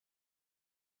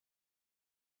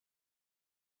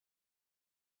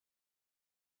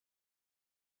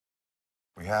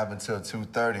We have until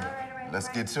 2:30. All right. Let's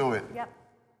get to it. Yep.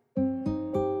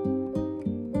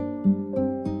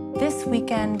 This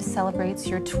weekend celebrates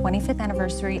your 25th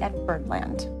anniversary at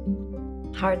Birdland.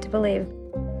 Hard to believe.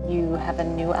 You have a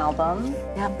new album.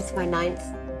 Yep, it's my 9th.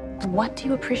 What do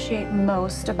you appreciate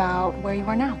most about where you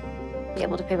are now? Be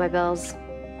able to pay my bills,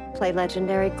 play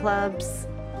legendary clubs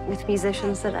with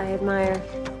musicians that I admire.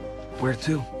 Where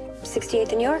to?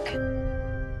 68th in New York.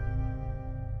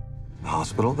 The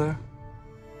hospital there?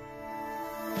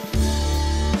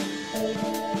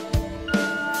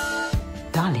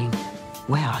 Darling,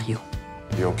 where are you?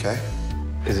 You okay?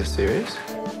 Is it serious?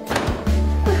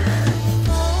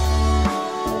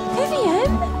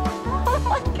 Fabien! Oh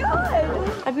my God!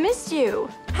 I've missed you.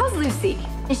 How's Lucy?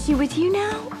 Is she with you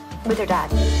now? With her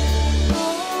dad.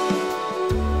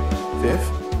 Viv?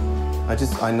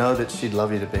 I know that she'd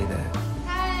love you to be there.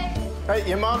 Hey,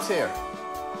 your mom's here.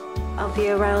 I'll be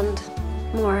around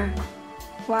more.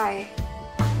 Why?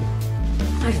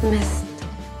 I've missed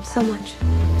so much.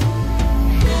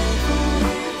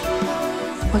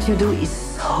 What you do is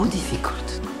so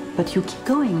difficult, but you keep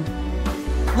going.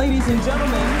 Ladies and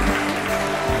gentlemen.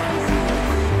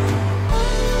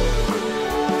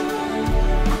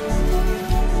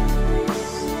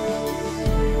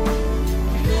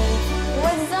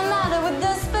 What's the matter with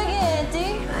the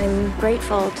spaghetti? I'm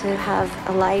grateful to have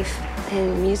a life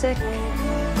in music.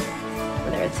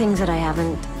 There are things that I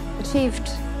haven't achieved,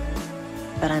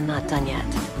 but I'm not done yet.